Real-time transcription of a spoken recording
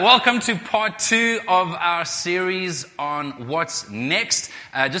Welcome to part 2 of our series on what's next.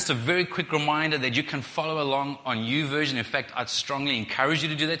 Just a very quick reminder that you can follow along on YouVersion. In fact, I'd strongly encourage you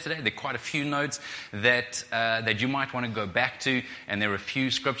to do that today. There are quite a few notes that you might want to go back to, and there are a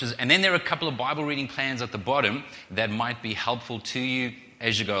few scriptures. And then there are a couple of Bible reading plans at the bottom that might be helpful to you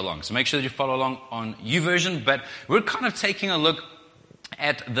as you go along. So make sure that you follow along on YouVersion. But we're kind of taking a look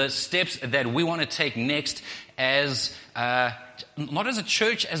at the steps that we want to take next as not as a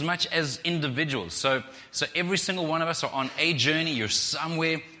church as much as individuals. So every single one of us are on a journey. You're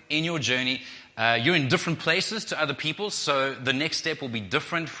somewhere in your journey. You're in different places to other people, so the next step will be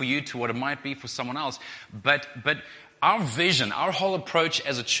different for you to what it might be for someone else. But our vision, our whole approach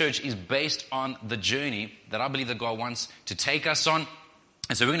as a church is based on the journey that I believe that God wants to take us on.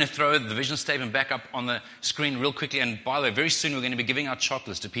 And so we're going to throw the vision statement back up on the screen real quickly. And by the way, very soon we're going to be giving out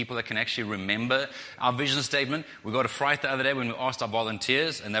chocolates to people that can actually remember our vision statement. We got a fright the other day when we asked our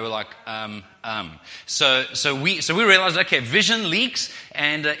volunteers, and they were like, So we realized, okay, vision leaks,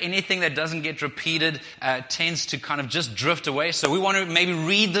 and anything that doesn't get repeated tends to kind of just drift away. So we want to maybe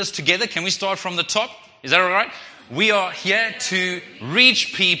read this together. Can we start from the top? Is that all right? We are here to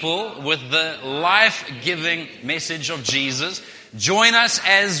reach people with the life-giving message of Jesus. Join us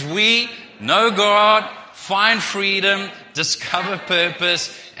as we know God, find freedom, discover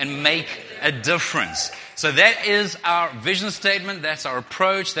purpose, and make a difference. So that is our vision statement. That's our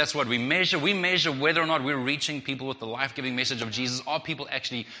approach. That's what we measure. We measure whether or not we're reaching people with the life-giving message of Jesus. Are people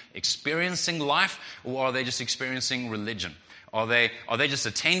actually experiencing life, or are they just experiencing religion? Are they just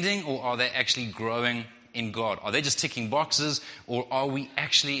attending, or are they actually growing in God? Are they just ticking boxes, or are we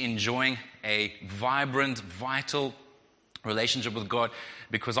actually enjoying a vibrant, vital relationship with God?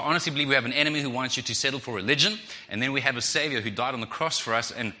 Because I honestly believe we have an enemy who wants you to settle for religion, and then we have a Savior who died on the cross for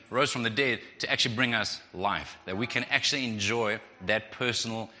us and rose from the dead to actually bring us life, that we can actually enjoy that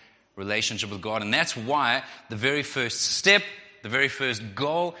personal relationship with God. And that's why the very first step, the very first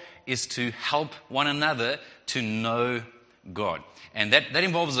goal is to help one another to know God. And that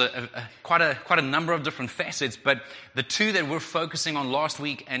involves quite a number of different facets, but the two that we're focusing on last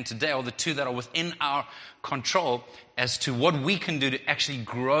week and today are the two that are within our control as to what we can do to actually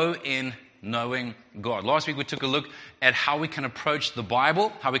grow in knowing God. Last week we took a look at how we can approach the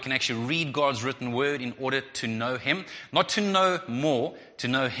Bible, how we can actually read God's written word in order to know Him, not to know more, to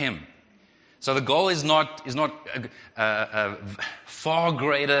know Him. So the goal is not a far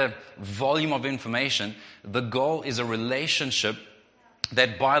greater volume of information. The goal is a relationship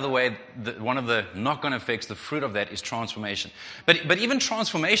that, by the way, one of the knock-on effects, the fruit of that is transformation. But even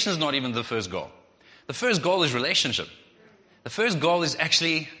transformation is not even the first goal. The first goal is relationship. The first goal is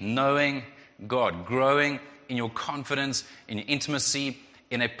actually knowing God, growing in your confidence, in your intimacy,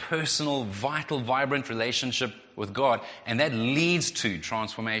 in a personal, vital, vibrant relationship with God. And that leads to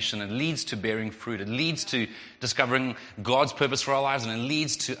transformation. It leads to bearing fruit. It leads to discovering God's purpose for our lives. And it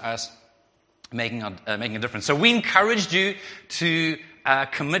leads to us making a difference. So we encouraged you to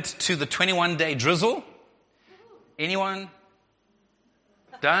commit to the 21-day drizzle. Anyone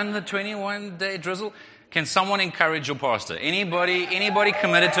done the 21-day drizzle? Can someone encourage your pastor? Anybody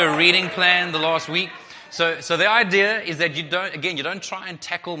committed to a reading plan the last week? So the idea is that you don't try and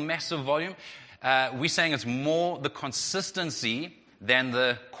tackle massive volume. We're saying it's more the consistency than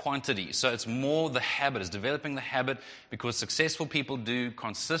the quantity. So it's more the habit. It's developing the habit, because successful people do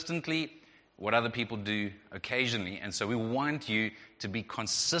consistently what other people do occasionally. And so we want you to be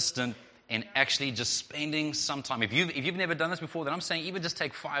consistent in actually just spending some time. If you've never done this before, then I'm saying even just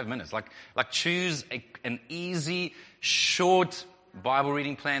take 5 minutes. Like choose an easy, short Bible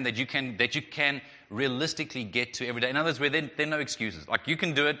reading plan that you can realistically get to every day. In other words, where there are no excuses. Like, you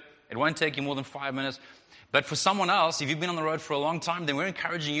can do it. It won't take you more than 5 minutes. But for someone else, if you've been on the road for a long time, then we're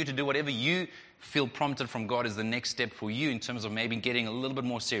encouraging you to do whatever you feel prompted from God is the next step for you in terms of maybe getting a little bit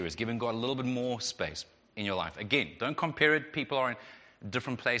more serious, giving God a little bit more space in your life. Again, don't compare it. People are in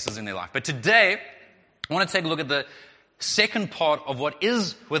different places in their life. But today, I want to take a look at the second part of what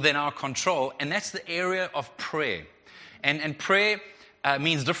is within our control, and that's the area of prayer. And prayer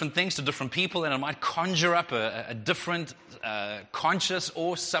means different things to different people, and it might conjure up a different conscious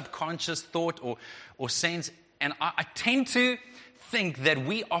or subconscious thought or sense. And I tend to think that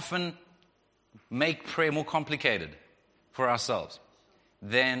we often make prayer more complicated for ourselves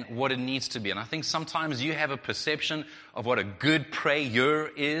than what it needs to be. And I think sometimes you have a perception of what a good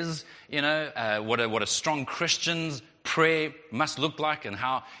prayer is, what a strong Christian's prayer must look like and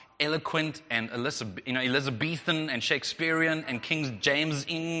how eloquent and Elizabethan and Shakespearean and King James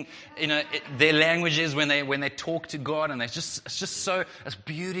in their languages when they talk to God, and it's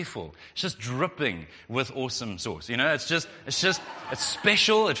beautiful. It's just dripping with awesome sauce. It's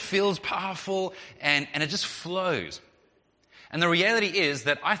special. It feels powerful, and it just flows. And the reality is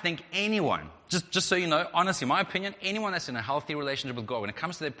that I think anyone, just so you know, honestly, my opinion, anyone that's in a healthy relationship with God, when it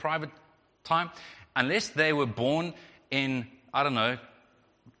comes to their private time, unless they were born in, I don't know,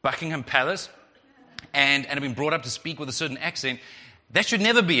 Buckingham Palace and have been brought up to speak with a certain accent, that should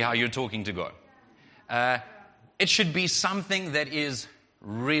never be how you're talking to God. It should be something that is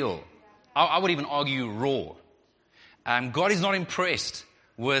real. I would even argue raw. God is not impressed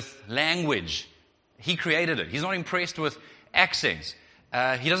with language. He created it. He's not impressed with accents.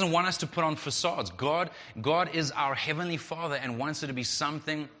 He doesn't want us to put on facades. God is our Heavenly Father and wants it to be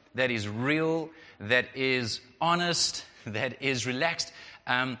something that is real, that is honest, that is relaxed.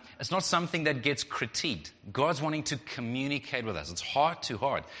 It's not something that gets critiqued. God's wanting to communicate with us. It's heart to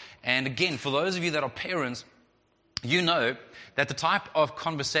heart. And again, for those of you that are parents, you know that the type of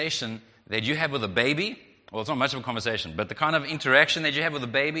conversation that you have with a baby, well, it's not much of a conversation, but the kind of interaction that you have with a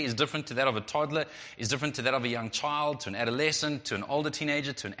baby is different to that of a toddler, is different to that of a young child, to an adolescent, to an older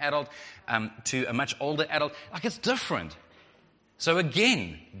teenager, to an adult, to a much older adult. Like, it's different. So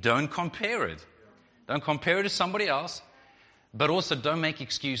again, don't compare it. Don't compare it to somebody else. But also, don't make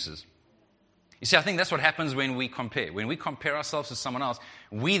excuses. You see, I think that's what happens when we compare. When we compare ourselves to someone else,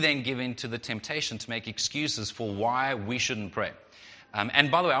 we then give in to the temptation to make excuses for why we shouldn't pray. And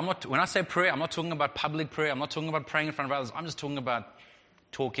by the way, when I say prayer, I'm not talking about public prayer. I'm not talking about praying in front of others. I'm just talking about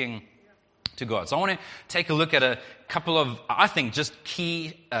talking to God. So I want to take a look at a couple of, I think, just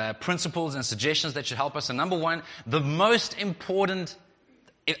key principles and suggestions that should help us. And number one, the most important...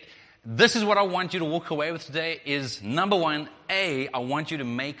 This is what I want you to walk away with today is, number one, I want you to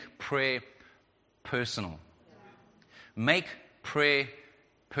make prayer personal. Make prayer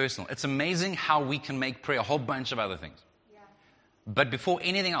personal. It's amazing how we can make prayer a whole bunch of other things. But before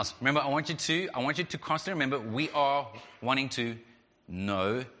anything else, remember, I want you to constantly remember, we are wanting to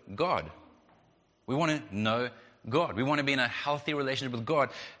know God. We want to know God. We want to be in a healthy relationship with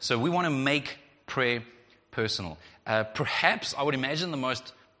God. So we want to make prayer personal. Perhaps, I would imagine, the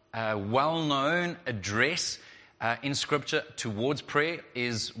most well-known address in Scripture towards prayer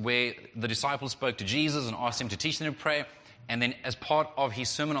is where the disciples spoke to Jesus and asked him to teach them to pray. And then as part of his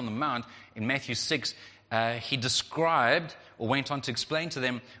Sermon on the Mount in Matthew 6, he described or went on to explain to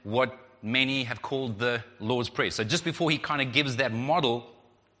them what many have called the Lord's Prayer. So just before he kind of gives that model,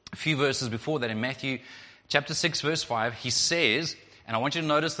 a few verses before that in Matthew chapter 6, verse 5, he says, and I want you to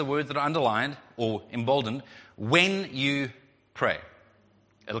notice the words that are underlined or emboldened, when you pray.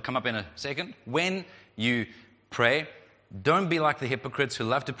 It'll come up in a second. When you pray, don't be like the hypocrites who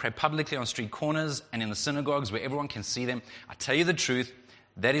love to pray publicly on street corners and in the synagogues where everyone can see them. I tell you the truth,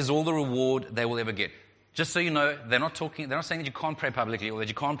 that is all the reward they will ever get. Just so you know, they're not saying that you can't pray publicly or that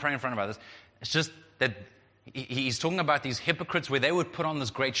you can't pray in front of others. It's just that he's talking about these hypocrites where they would put on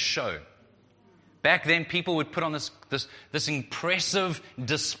this great show. Back then, people would put on this impressive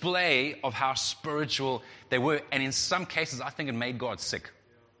display of how spiritual they were. And in some cases, I think it made God sick.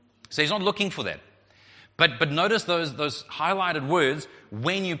 So he's not looking for that. But notice those highlighted words,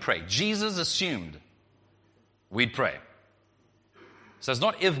 when you pray. Jesus assumed we'd pray. So it's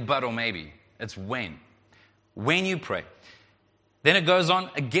not if, but, or maybe. It's when. When you pray. Then it goes on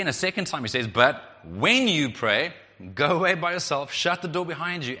again a second time. He says, but when you pray, go away by yourself, shut the door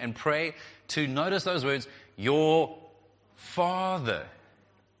behind you, and pray to, notice those words, your Father.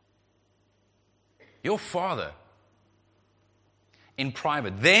 Your Father. In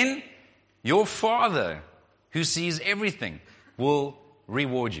private. Then your Father, who sees everything, will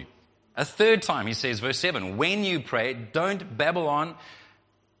reward you. A third time, he says, verse 7, when you pray, don't babble on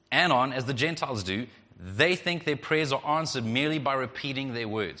and on as the Gentiles do. They think their prayers are answered merely by repeating their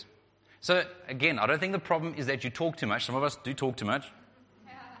words. So, again, I don't think the problem is that you talk too much. Some of us do talk too much.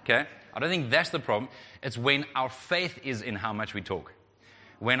 Okay? I don't think that's the problem. It's when our faith is in how much we talk.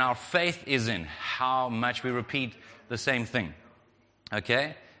 When our faith is in how much we repeat the same thing.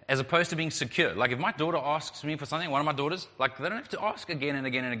 Okay? As opposed to being secure. Like if my daughter asks me for something, one of my daughters, like they don't have to ask again and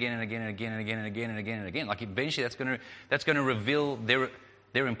again and again and again and again and again and again and again and again. Like eventually that's going to reveal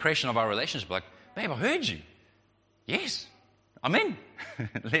their impression of our relationship. Like, babe, I heard you. Yes, I'm in.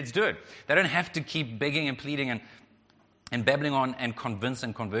 Let's do it. They don't have to keep begging and pleading and babbling on and convince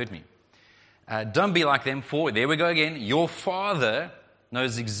and convert me. Don't be like them, for there we go again. Your Father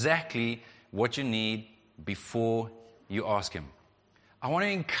knows exactly what you need before you ask Him. I want to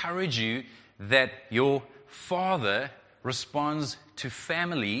encourage you that your Father responds to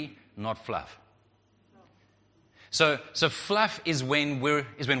family, not fluff. So fluff is when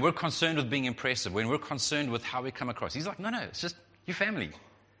we're concerned with being impressive, when we're concerned with how we come across. He's like, no, it's just your family.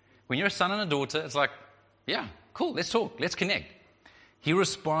 When you're a son and a daughter, it's like, yeah, cool, let's talk, let's connect. He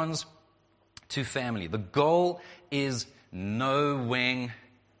responds to family. The goal is knowing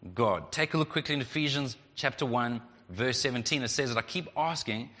God. Take a look quickly in Ephesians chapter 1, verse 17. It says that I keep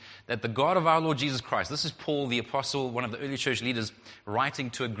asking that the God of our Lord Jesus Christ, this is Paul the apostle, one of the early church leaders, writing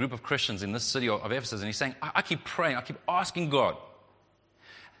to a group of Christians in this city of Ephesus, and he's saying, I keep praying, I keep asking God,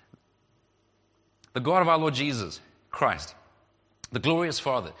 the God of our Lord Jesus Christ, the glorious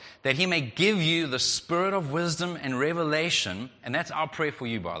Father, that He may give you the spirit of wisdom and revelation, and that's our prayer for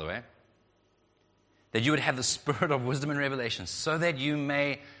you, by the way, that you would have the spirit of wisdom and revelation so that you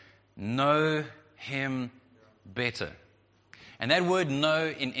may know Him better. And that word know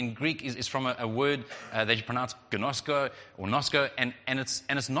in Greek is from a word that you pronounce gnosko or nosko, and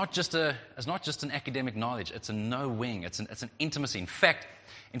it's not just an academic knowledge. It's a knowing. It's an intimacy. In fact,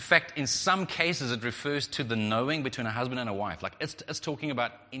 in some cases, it refers to the knowing between a husband and a wife. Like it's talking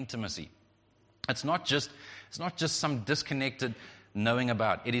about intimacy. It's not just some disconnected knowing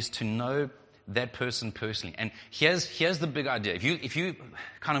about. It is to know that person personally. And here's the big idea. If you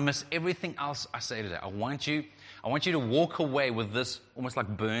kind of miss everything else I say today, I want you to walk away with this almost like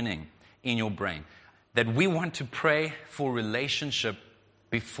burning in your brain, that we want to pray for relationship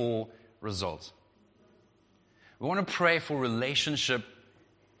before results. We want to pray for relationship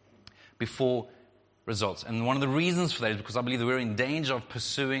before results. And one of the reasons for that is because I believe that we're in danger of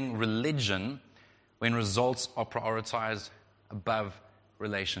pursuing religion when results are prioritized above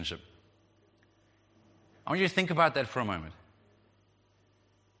relationship. I want you to think about that for a moment.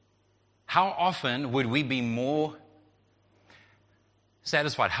 How often would we be more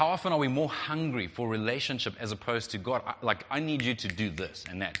satisfied? How often are we more hungry for relationship as opposed to God? I need you to do this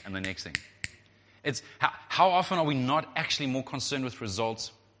and that and the next thing. It's how often are we not actually more concerned with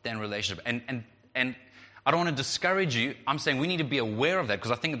results than relationship? And I don't want to discourage you. I'm saying we need to be aware of that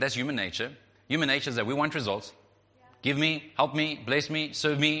because I think that's human nature. Human nature is that we want results. Give me, help me, bless me,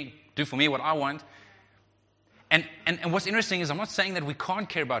 serve me, do for me what I want. And what's interesting is I'm not saying that we can't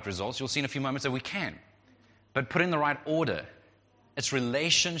care about results. You'll see in a few moments that we can. But put in the right order. It's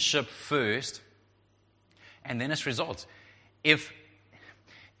relationship first, and then it's results. If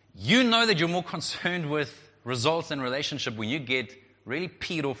you know that you're more concerned with results than relationship when you get really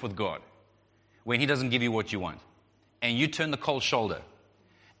peed off with God, when He doesn't give you what you want, and you turn the cold shoulder,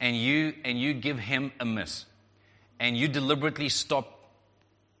 and you give Him a miss, and you deliberately stop,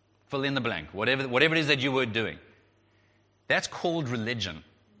 fill in the blank, whatever it is that you were doing. That's called religion.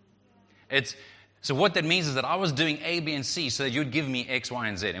 So what that means is that I was doing A, B, and C so that you'd give me X, Y,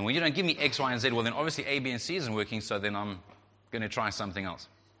 and Z. And when you don't give me X, Y, and Z, well then obviously A, B, and C isn't working, so then I'm going to try something else.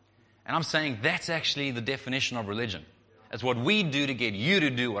 And I'm saying that's actually the definition of religion. It's what we do to get you to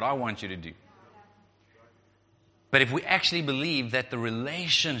do what I want you to do. But if we actually believe that the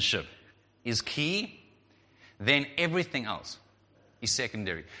relationship is key, then everything else is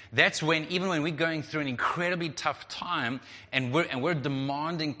secondary. That's when, even when we're going through an incredibly tough time and we're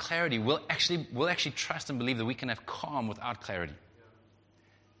demanding clarity, we'll actually trust and believe that we can have calm without clarity.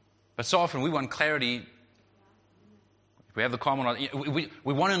 But so often we want clarity. If we have the calm or not, we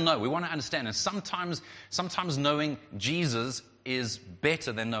want to know, we want to understand. And sometimes knowing Jesus is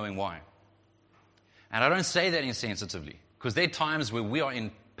better than knowing why. And I don't say that insensitively, because there are times where we are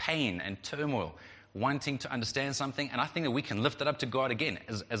in pain and turmoil, wanting to understand something, and I think that we can lift it up to God again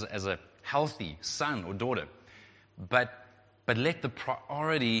as a healthy son or daughter. But let the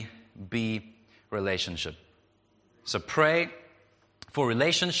priority be relationship. So pray for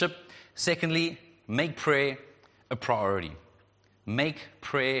relationship. Secondly, make prayer a priority. Make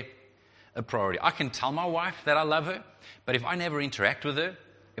prayer a priority. I can tell my wife that I love her, but if I never interact with her,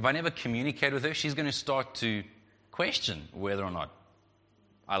 if I never communicate with her, she's going to start to question whether or not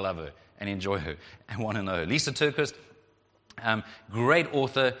I love her and enjoy her and want to know her. Lisa Turquist, great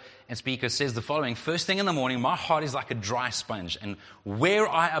author and speaker, says the following: first thing in the morning, my heart is like a dry sponge, and where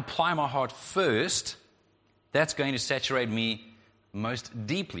I apply my heart first, that's going to saturate me most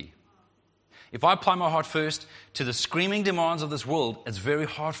deeply. If I apply my heart first to the screaming demands of this world, it's very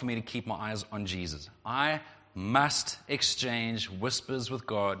hard for me to keep my eyes on Jesus. I must exchange whispers with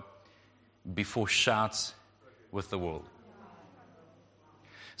God before shouts with the world.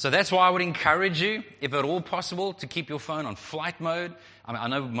 So that's why I would encourage you, if at all possible, to keep your phone on flight mode. I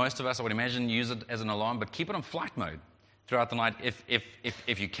know most of us, I would imagine, use it as an alarm, but keep it on flight mode throughout the night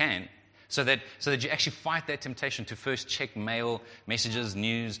if you can, so that you actually fight that temptation to first check mail, messages,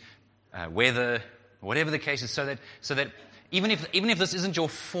 news, weather, whatever the case is, so that even if this isn't your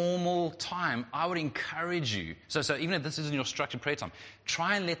formal time, I would encourage you. So even if this isn't your structured prayer time,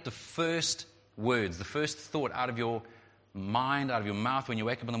 try and let the first words, the first thought out of your mind, out of your mouth when you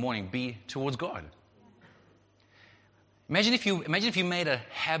wake up in the morning be towards God. Imagine if you made a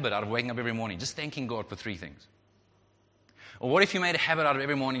habit out of waking up every morning just thanking God for 3 things. Or what if you made a habit out of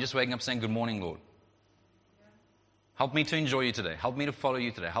every morning just waking up saying, "Good morning, Lord. Help me to enjoy you today. Help me to follow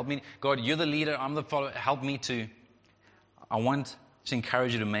you today. Help me, God, you're the leader, I'm the follower. Help me to." I want to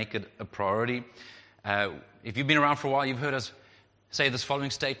encourage you to make it a priority. If you've been around for a while, you've heard us say this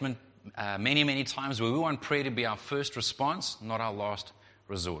following statement many, many times, where we want prayer to be our first response, not our last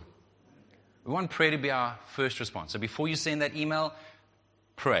resort. We want prayer to be our first response. So before you send that email,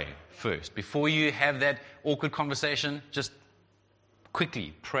 pray first. Before you have that awkward conversation, just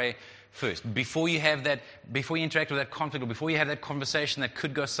quickly pray first. Before you interact with that conflict, or before you have that conversation that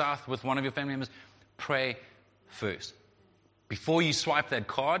could go south with one of your family members, pray first. Before you swipe that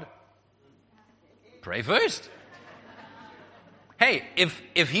card, pray first. Hey,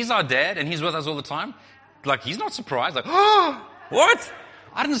 if he's our dad and he's with us all the time, like, he's not surprised. Like, "Oh, what?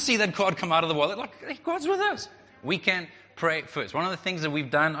 I didn't see that card come out of the wallet." Like, hey, God's with us. We can pray first. One of the things that we've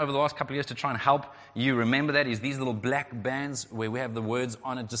done over the last couple of years to try and help you remember that is these little black bands where we have the words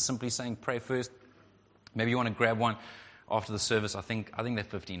on it just simply saying pray first. Maybe you want to grab one after the service. I think they're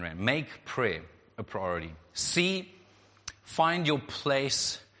 15 Rand. Make prayer a priority. C, find your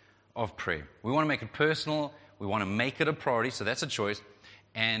place of prayer. We want to make it personal. We want to make it a priority, so that's a choice.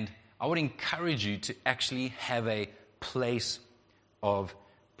 And I would encourage you to actually have a place of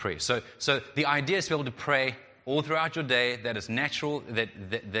prayer. So the idea is to be able to pray all throughout your day, that it's natural,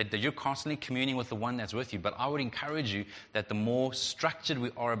 that you're constantly communing with the one that's with you. But I would encourage you that the more structured we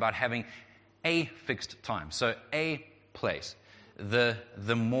are about having a fixed time, so a place, the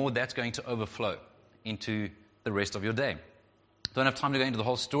more that's going to overflow into the rest of your day. Don't have time to go into the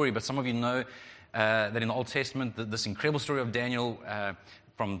whole story, but some of you know that in the Old Testament, this incredible story of Daniel,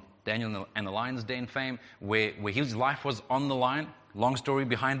 from Daniel and the Lion's Den fame, where his life was on the line. Long story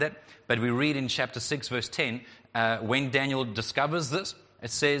behind that. But we read in chapter 6, verse 10, when Daniel discovers this,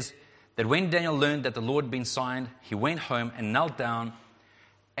 it says that when Daniel learned that the Lord had been signed, he went home and knelt down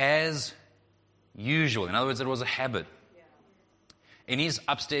as usual. In other words, it was a habit. In his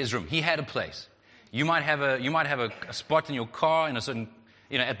upstairs room, he had a place. You might have a spot in your car in a certain,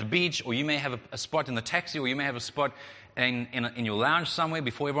 at the beach, or you may have a spot in the taxi, or you may have a spot in your lounge somewhere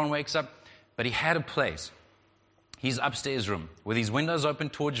before everyone wakes up. But he had a place. His upstairs room, with his windows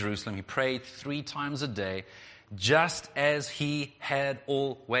open toward Jerusalem. He prayed 3 times a day, just as he had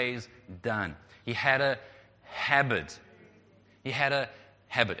always done. He had a habit.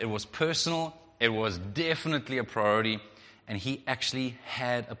 It was personal. It was definitely a priority. And he actually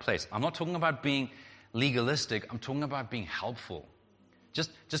had a place. I'm not talking about being legalistic. I'm talking about being helpful.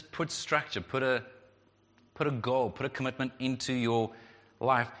 Just put structure, put a goal, put a commitment into your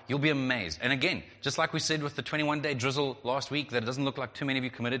life. You'll be amazed. And again, just like we said with the 21-day drizzle last week, that it doesn't look like too many of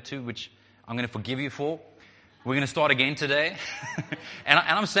you committed to, which I'm going to forgive you for. We're going to start again today. and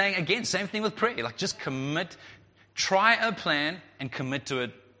I'm saying again, same thing with prayer. Like, just commit, try a plan and commit to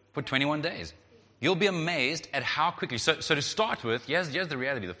it for 21 days. You'll be amazed at how quickly. So to start with, here's the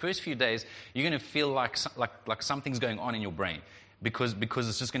reality. The first few days, you're going to feel like something's going on in your brain. Because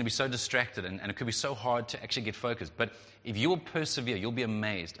it's just going to be so distracted and it could be so hard to actually get focused. But if you will persevere, you'll be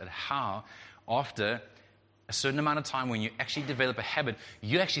amazed at how after a certain amount of time, when you actually develop a habit,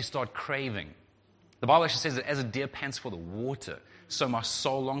 you actually start craving. The Bible actually says that as a deer pants for the water, so my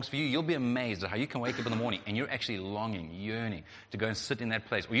soul longs for you. You'll be amazed at how you can wake up in the morning and you're actually longing, yearning to go and sit in that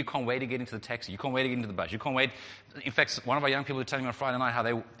place. Or you can't wait to get into the taxi. You can't wait to get into the bus. You can't wait. In fact, one of our young people were telling me on Friday night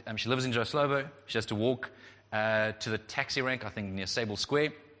how she lives in Joe Slovo. She has to walk to the taxi rank, I think near Sable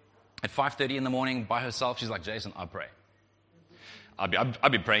Square, at 5:30 in the morning by herself. She's like, "Jason, I pray.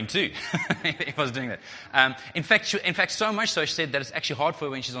 I'd be praying too if I was doing that." In fact, so much so she said that it's actually hard for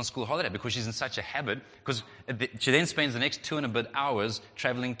her when she's on school holiday because she's in such a habit. Because she then spends the next 2 and a bit hours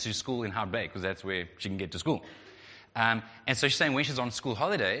traveling to school in Howard Bay because that's where she can get to school. And so she's saying when she's on school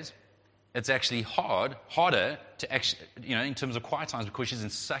holidays, it's actually harder to actually, in terms of quiet times because she's in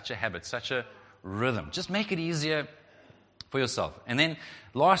such a habit, such a rhythm. Just make it easier for yourself. And then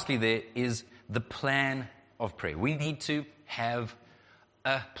lastly, there is the plan of prayer. We need to have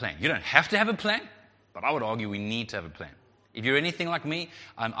a plan. You don't have to have a plan, but I would argue we need to have a plan. If you're anything like me,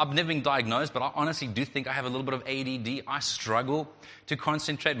 I've never been diagnosed, but I honestly do think I have a little bit of ADD. I struggle to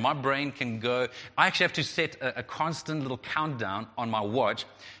concentrate. My brain can go. I actually have to set a constant little countdown on my watch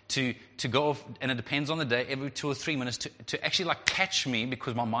to go off, and it depends on the day, every 2 or 3 minutes to actually like catch me,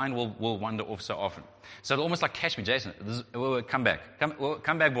 because my mind will wander off so often. So it'll almost like catch me. Jason, come back.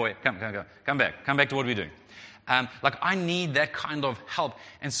 Come back, boy. Come back. Come back to what we're doing. Like I need that kind of help.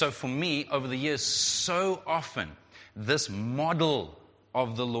 And so for me, over the years, so often, this model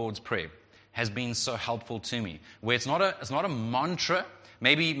of the Lord's Prayer has been so helpful to me, where it's not a mantra.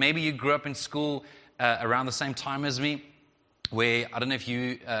 Maybe you grew up in school around the same time as me, where I don't know if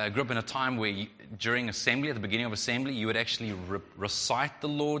you grew up in a time where during assembly, at the beginning of assembly, you would actually recite the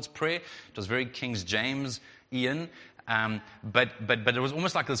Lord's Prayer. It was very King James, Ian. But it was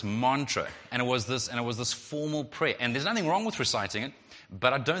almost like this mantra, and it was this formal prayer. And there's nothing wrong with reciting it,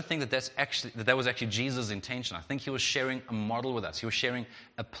 but I don't think that was actually Jesus' intention. I think he was sharing a model with us. He was sharing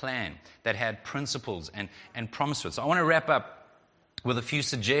a plan that had principles and promises. So I want to wrap up with a few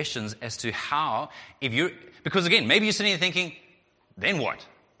suggestions as to how, because again, maybe you're sitting here thinking, then what?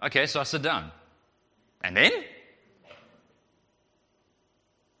 Okay, so I sit down. And then?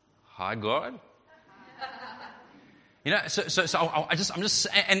 Hi, God. You know, I'm just,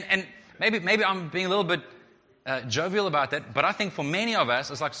 and maybe I'm being a little bit jovial about that, but I think for many of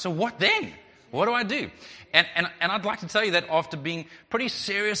us, it's like, so what then? What do I do? And I'd like to tell you that after being pretty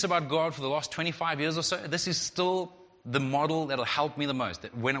serious about God for the last 25 years or so, this is still the model that'll help me the most.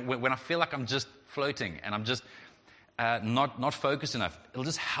 When I feel like I'm just floating and I'm just not focused enough, it'll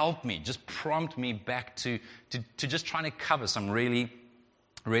just help me, just prompt me back to just trying to cover some really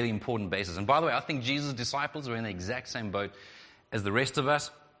important basis. And by the way, I think Jesus' disciples were in the exact same boat as the rest of us.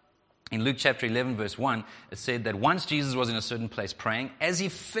 In Luke chapter 11, verse 1, it said that once Jesus was in a certain place praying, as he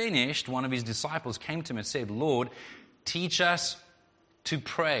finished, one of his disciples came to him and said, "Lord, teach us to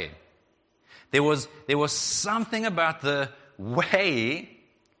pray." There was something about the way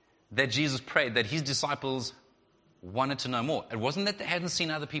that Jesus prayed that his disciples wanted to know more. It wasn't that they hadn't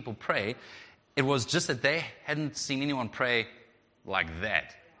seen other people pray. It was just that they hadn't seen anyone pray like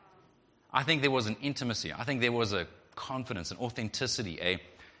that. I think there was an intimacy. I think there was a confidence, an authenticity, a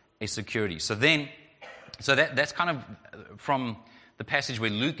security. So that's kind of from the passage where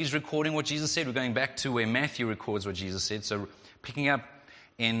Luke is recording what Jesus said. We're going back to where Matthew records what Jesus said. So picking up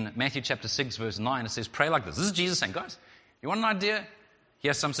in Matthew chapter 6, verse 9, it says, pray like this. This is Jesus saying, guys, you want an idea?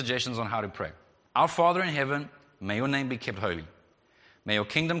 Here's some suggestions on how to pray. Our Father in heaven, may your name be kept holy. May your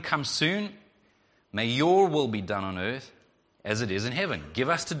kingdom come soon. May your will be done on earth as it is in heaven. Give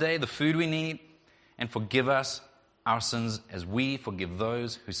us today the food we need, and forgive us our sins as we forgive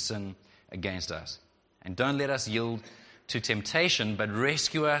those who sin against us. And don't let us yield to temptation, but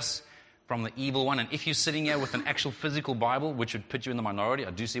rescue us from the evil one. And if you're sitting here with an actual physical Bible, which would put you in the minority,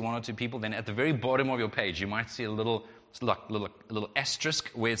 I do see one or two people, then at the very bottom of your page, you might see a little asterisk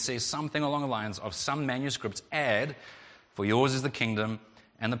where it says something along the lines of some manuscripts add, for yours is the kingdom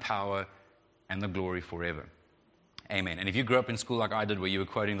and the power and the glory forever. Amen. And if you grew up in school like I did, where you were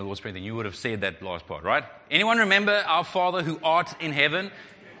quoting the Lord's Prayer, then you would have said that last part, right? Anyone remember our Father who art in heaven?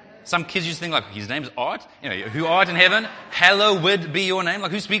 Some kids used to think like, his name's Art? You know, who art in heaven? Hallowed be your name.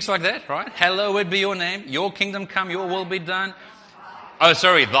 Like, who speaks like that, right? Hallowed be your name. Your kingdom come, your will be done. Oh,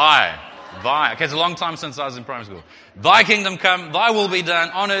 sorry, thy. Okay, it's a long time since I was in primary school. Thy kingdom come, thy will be done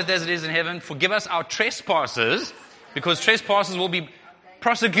on earth as it is in heaven. Forgive us our trespasses, because trespassers will be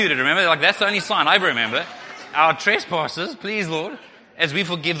prosecuted. Remember, like that's the only sign I remember. Our trespasses, please, Lord, as we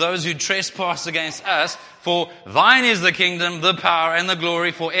forgive those who trespass against us. For thine is the kingdom, the power, and the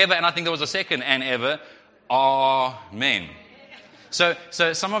glory forever. And I think there was a second, and ever. Amen. So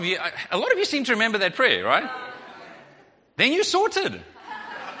some of you, a lot of you seem to remember that prayer, right? Then you're sorted.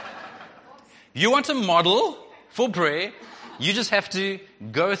 You want a model for prayer, you just have to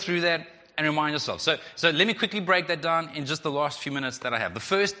go through that and remind yourself. So let me quickly break that down in just the last few minutes that I have. The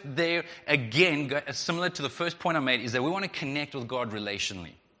first there, again, similar to the first point I made, is that we want to connect with God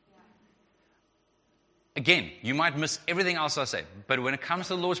relationally. Again, you might miss everything else I say, but when it comes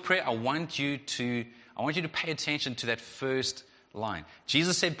to the Lord's Prayer, I want you to pay attention to that first line.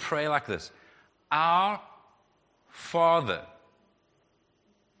 Jesus said, pray like this. Our Father.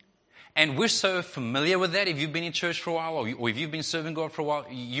 And we're so familiar with that. If you've been in church for a while, or if you've been serving God for a while,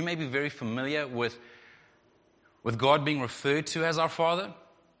 you may be very familiar with God being referred to as our Father.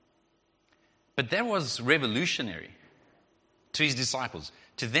 But that was revolutionary to his disciples.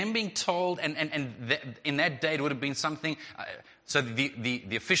 To them being told, and in that day it would have been something, so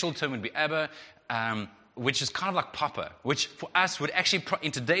the official term would be Abba, which is kind of like Papa, which for us would actually,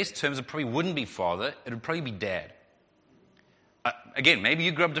 in today's terms, it probably wouldn't be Father, it would probably be Dad. Again, maybe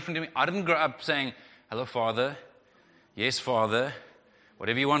you grew up different to me. I didn't grow up saying, hello, Father. Yes, Father.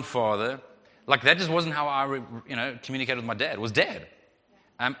 Whatever you want, Father. Like, that just wasn't how I, communicated with my dad. It was Dad.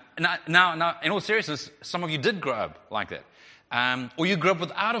 Now, in all seriousness, some of you did grow up like that. Or you grew up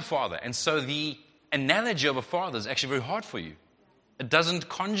without a father. And so the analogy of a father is actually very hard for you. It doesn't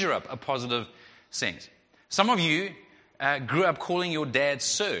conjure up a positive sense. Some of you grew up calling your dad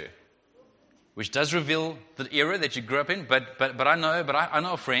Sir, which does reveal the era that you grew up in. But I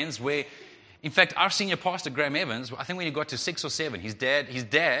know friends where, in fact, our senior pastor, Graham Evans, I think when he got to 6 or 7, his dad,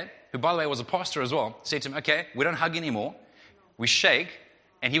 who by the way was a pastor as well, said to him, okay, we don't hug anymore, we shake,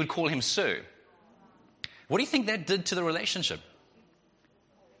 and he would call him Sir. What do you think that did to the relationship?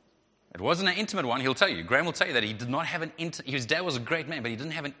 It wasn't an intimate one, he'll tell you. Graham will tell you that he did not have his dad was a great man, but he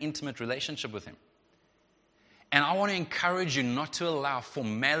didn't have an intimate relationship with him. And I want to encourage you not to allow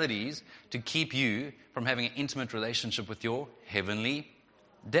formalities to keep you from having an intimate relationship with your heavenly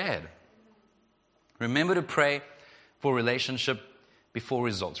dad. Remember to pray for relationship before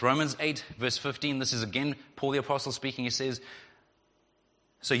results. Romans 8, verse 15, this is again Paul the Apostle speaking. He says,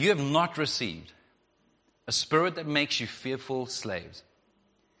 so you have not received a spirit that makes you fearful slaves.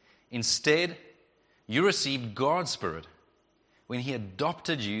 Instead, you received God's Spirit when He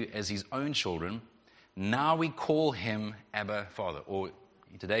adopted you as His own children. Now we call Him Abba, Father, or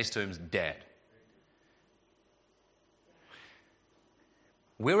in today's terms, Dad.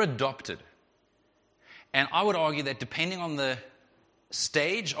 We're adopted. And I would argue that depending on the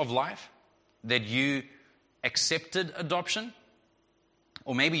stage of life that you accepted adoption,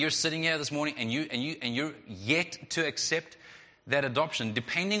 or maybe you're sitting here this morning and you're yet to accept that adoption,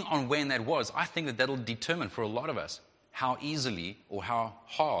 depending on when that was, I think that'll determine for a lot of us how easily or how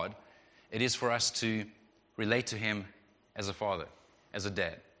hard it is for us to relate to Him as a father, as a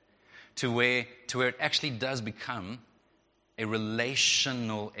dad, to where it actually does become a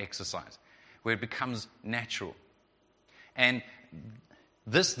relational exercise, where it becomes natural. And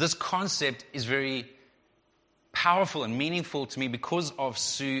this concept is very powerful and meaningful to me because of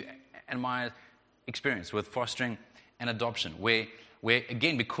Sue and my experience with fostering and adoption, where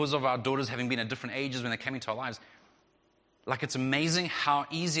again, because of our daughters having been at different ages when they came into our lives, like it's amazing how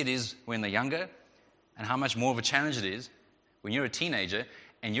easy it is when they're younger and how much more of a challenge it is when you're a teenager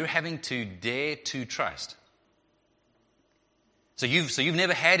and you're having to dare to trust. So you've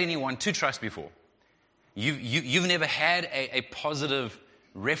never had anyone to trust before. You've never had a positive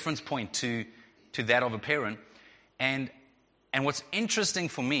reference point to that of a parent. And what's interesting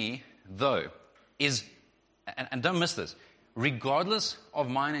for me, though, is, and don't miss this, regardless of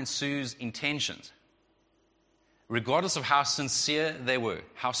mine and Sue's intentions, regardless of how sincere they were,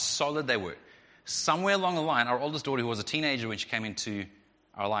 how solid they were, somewhere along the line, our oldest daughter, who was a teenager when she came into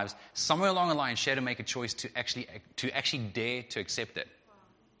our lives, somewhere along the line, she had to make a choice to actually dare to accept it,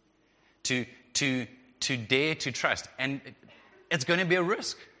 to dare to trust, and it's going to be a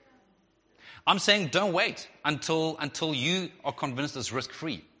risk. I'm saying don't wait until you are convinced it's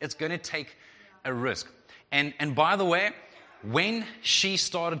risk-free. It's going to take a risk. And by the way, when she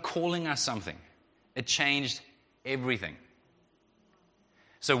started calling us something, it changed everything.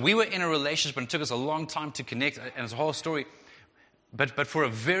 So we were in a relationship, and it took us a long time to connect, and it's a whole story. But for a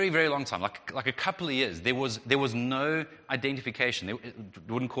very, very long time, like a couple of years, there was no identification. They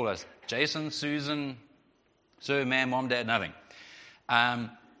wouldn't call us Jason, Susan, Sir, Ma'am, Mom, Dad, nothing.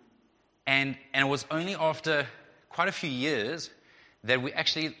 And it was only after quite a few years that we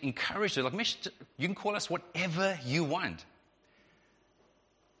actually encouraged her, like, Mish, you can call us whatever you want.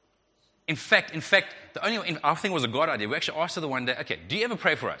 In fact, our thing was a God idea. We actually asked her the one day, okay, do you ever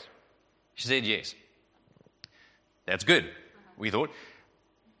pray for us? She said yes. That's good, we thought.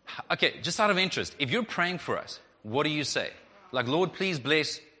 Okay, just out of interest, if you're praying for us, what do you say? Like, Lord, please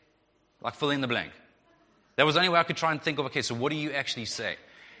bless, like, fill in the blank. That was the only way I could try and think of, okay, so what do you actually say?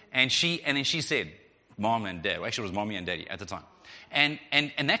 And then she said, Mom and Dad. Well, actually, it was Mommy and Daddy at the time. And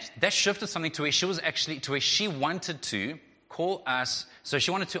that shifted something to where she wanted to call us, so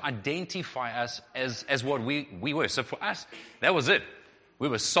she wanted to identify us as what we were. So for us, that was it. We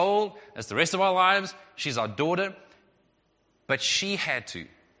were sold. That's the rest of our lives. She's our daughter. But she had to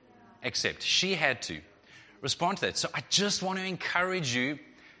accept. She had to respond to that. So I just want to encourage you,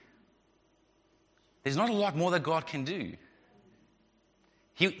 there's not a lot more that God can do.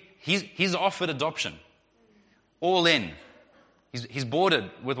 He's offered adoption. All in. He's boarded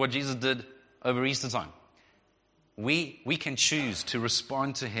with what Jesus did over Easter time. We can choose to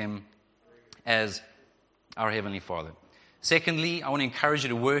respond to Him as our Heavenly Father. Secondly, I want to encourage you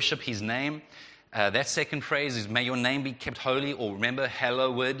to worship His name. That second phrase is, may your name be kept holy, or remember,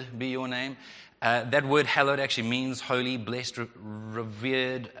 hallowed be your name. That word hallowed actually means holy, blessed,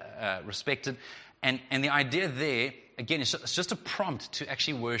 revered, respected. And the idea there, again, it's just a prompt to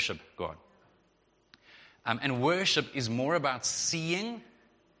actually worship God. And worship is more about seeing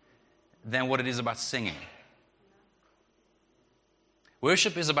than what it is about singing.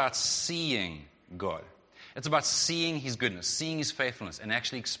 Worship is about seeing God. It's about seeing His goodness, seeing His faithfulness, and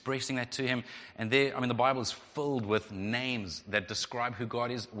actually expressing that to Him. And there, the Bible is filled with names that describe who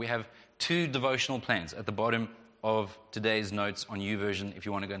God is. We have 2 devotional plans at the bottom of today's notes on YouVersion if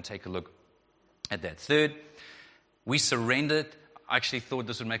you want to go and take a look at that. Third, we surrendered. I actually thought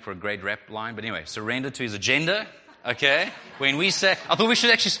this would make for a great rap line, but anyway, surrender to His agenda. Okay? When we say, I thought we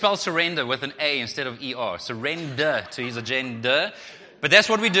should actually spell surrender with an A instead of ER. Surrender to His agenda. But that's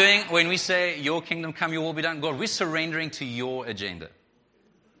what we're doing when we say, your kingdom come, your will be done. God, we're surrendering to your agenda.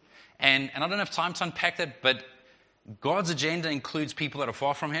 And I don't have time to unpack that, but God's agenda includes people that are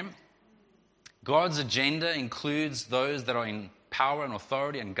far from Him. God's agenda includes those that are in power and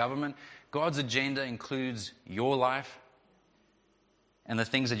authority and government. God's agenda includes your life and the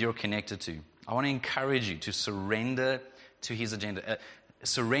things that you're connected to. I want to encourage you to surrender to His agenda.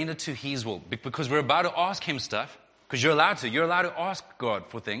 Surrender to His will. Because we're about to ask Him stuff. Because you're allowed to. You're allowed to ask God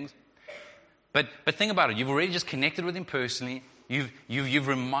for things. But think about it. You've already just connected with Him personally. You've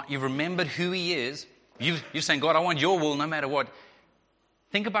remembered who He is. You're saying, God, I want your will no matter what.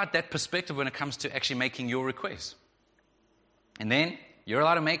 Think about that perspective when it comes to actually making your request. And then you're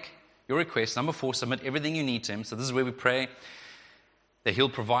allowed to make your request. Number 4, submit everything you need to Him. So this is where we pray that He'll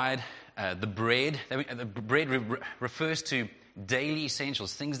provide the bread. The bread refers to daily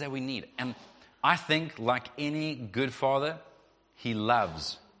essentials, things that we need. And I think, like any good father, He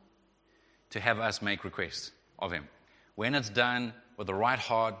loves to have us make requests of Him. When it's done with the right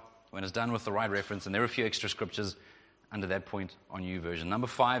heart, when it's done with the right reference, and there are a few extra scriptures under that point on YouVersion. Number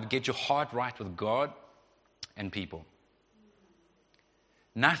 5, get your heart right with God and people.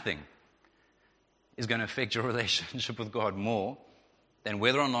 Nothing is going to affect your relationship with God more than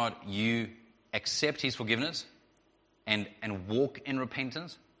whether or not you accept His forgiveness and walk in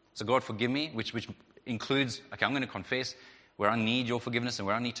repentance. So God, forgive me, which includes, okay, I'm going to confess where I need your forgiveness and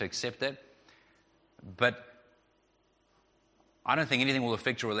where I need to accept that. But I don't think anything will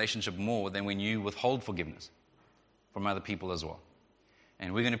affect your relationship more than when you withhold forgiveness from other people as well.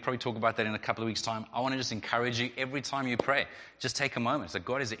 And we're going to probably talk about that in a couple of weeks' time. I want to just encourage you, every time you pray, just take a moment. Say,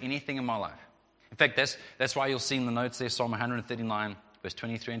 God, is there anything in my life? In fact, that's why you'll see in the notes there, Psalm 139, verse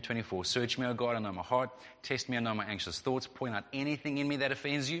 23 and 24. Search me, O God, and know my heart. Test me and know my anxious thoughts. Point out anything in me that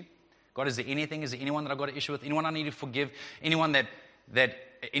offends you. God, is there anything? Is there anyone that I've got an issue with? Anyone I need to forgive? Anyone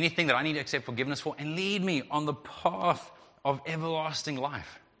anything that I need to accept forgiveness for? And lead me on the path of everlasting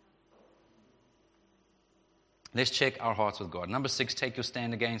life. Let's check our hearts with God. Number 6, take your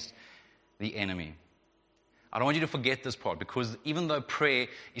stand against the enemy. I don't want you to forget this part, because even though prayer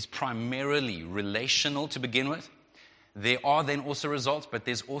is primarily relational to begin with, there are then also results, but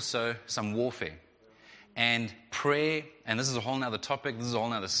there's also some warfare. And prayer, and this is a whole nother topic, this is a whole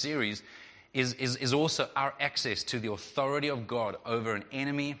nother series, is also our access to the authority of God over an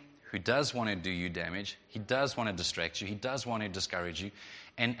enemy who does want to do you damage. He does want to distract you. He does want to discourage you.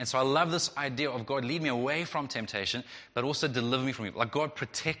 And so I love this idea of God, lead me away from temptation, but also deliver me from evil. Like, God,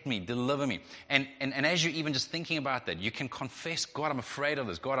 protect me, deliver me. And as you're even just thinking about that, you can confess, God, I'm afraid of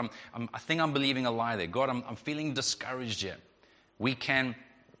this. God, I think I'm believing a lie there. God, I'm feeling discouraged here. We can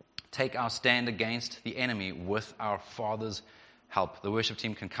take our stand against the enemy with our Father's help. The worship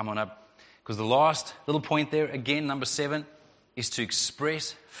team can come on up. Because the last little point there, again, number 7, is to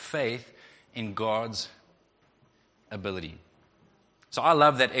express faith in God's ability. So I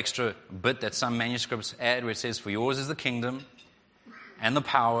love that extra bit that some manuscripts add where it says, for yours is the kingdom and the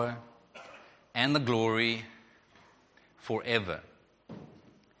power and the glory forever.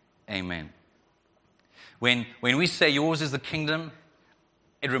 Amen. When we say yours is the kingdom,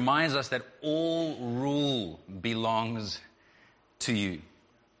 it reminds us that all rule belongs to you.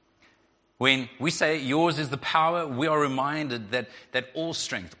 When we say yours is the power, we are reminded that all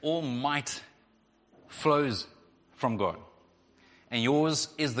strength, all might flows from God. And yours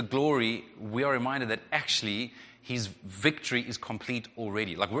is the glory. We are reminded that actually His victory is complete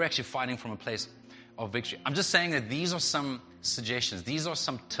already. Like, we're actually fighting from a place of victory. I'm just saying that these are some suggestions. These are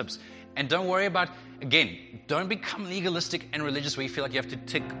some tips. And don't worry about, again, don't become legalistic and religious where you feel like you have to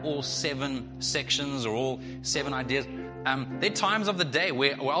tick all 7 sections or all 7 ideas. There are times of the day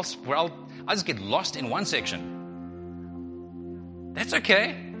where I'll just get lost in one section. That's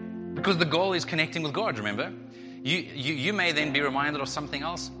okay, because the goal is connecting with God, remember? You may then be reminded of something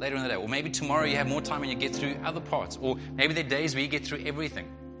else later in the day. Or maybe tomorrow you have more time and you get through other parts. Or maybe there are days where you get through everything.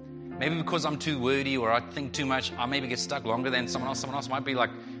 Maybe because I'm too wordy or I think too much, I maybe get stuck longer than someone else. Someone else might be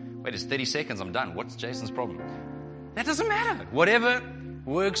like, wait, it's 30 seconds, I'm done. What's Jason's problem? That doesn't matter. Whatever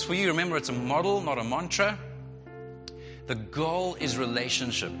works for you. Remember, it's a model, not a mantra. The goal is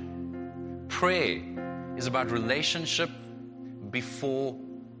relationship. Prayer is about relationship before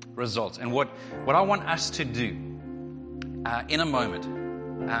results. And what I want us to do in a moment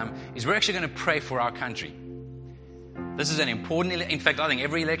is we're actually going to pray for our country. This is an important, in fact, I think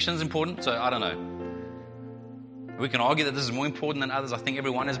every election is important, so I don't know. We can argue that this is more important than others. I think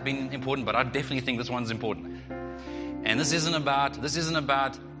everyone has been important, but I definitely think this one's important. And this isn't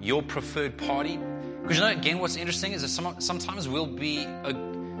about your preferred party. Because again, what's interesting is that sometimes we'll be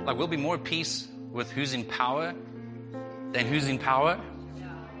more at peace with who's in power than who's in power.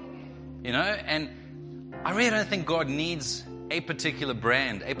 And I really don't think God needs a particular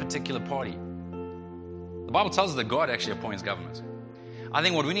brand, a particular party. The Bible tells us that God actually appoints government. I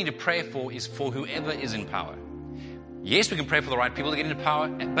think what we need to pray for is for whoever is in power. Yes, we can pray for the right people to get into power,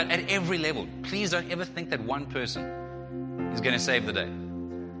 but at every level. Please don't ever think that one person is going to save the day.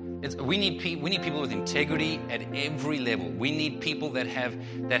 We need people with integrity at every level. We need people that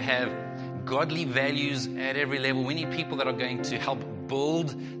have godly values at every level. We need people that are going to help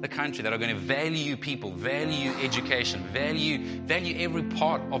build the country, that are going to value people, value education, value every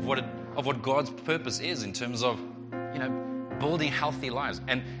part of what God's purpose is in terms of, building healthy lives.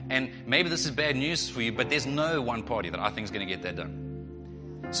 And maybe this is bad news for you, but there's no one party that I think is going to get that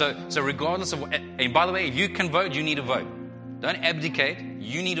done. So regardless of, and by the way, if you can vote, you need to vote. Don't abdicate.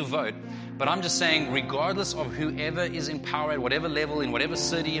 You need to vote. But I'm just saying, regardless of whoever is in power at whatever level, in whatever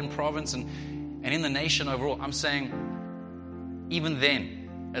city and province and in the nation overall, I'm saying, even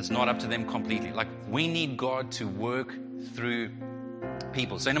then, it's not up to them completely. Like, we need God to work through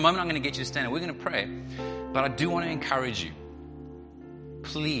people. So in a moment, I'm going to get you to stand and we're going to pray. But I do want to encourage you.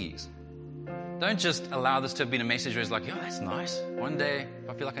 Please, don't just allow this to have been a message where it's like, that's nice. One day, if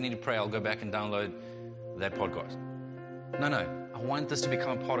I feel like I need to pray, I'll go back and download that podcast. No. I want this to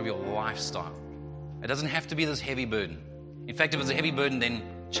become a part of your lifestyle. It doesn't have to be this heavy burden. In fact, if it's a heavy burden, then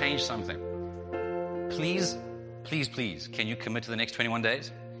change something. Please, can you commit to the next 21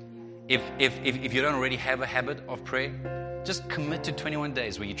 days? If you don't already have a habit of prayer, just commit to 21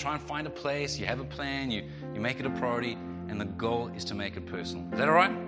 days where you try and find a place, you have a plan, you make it a priority, and the goal is to make it personal. Is that all right?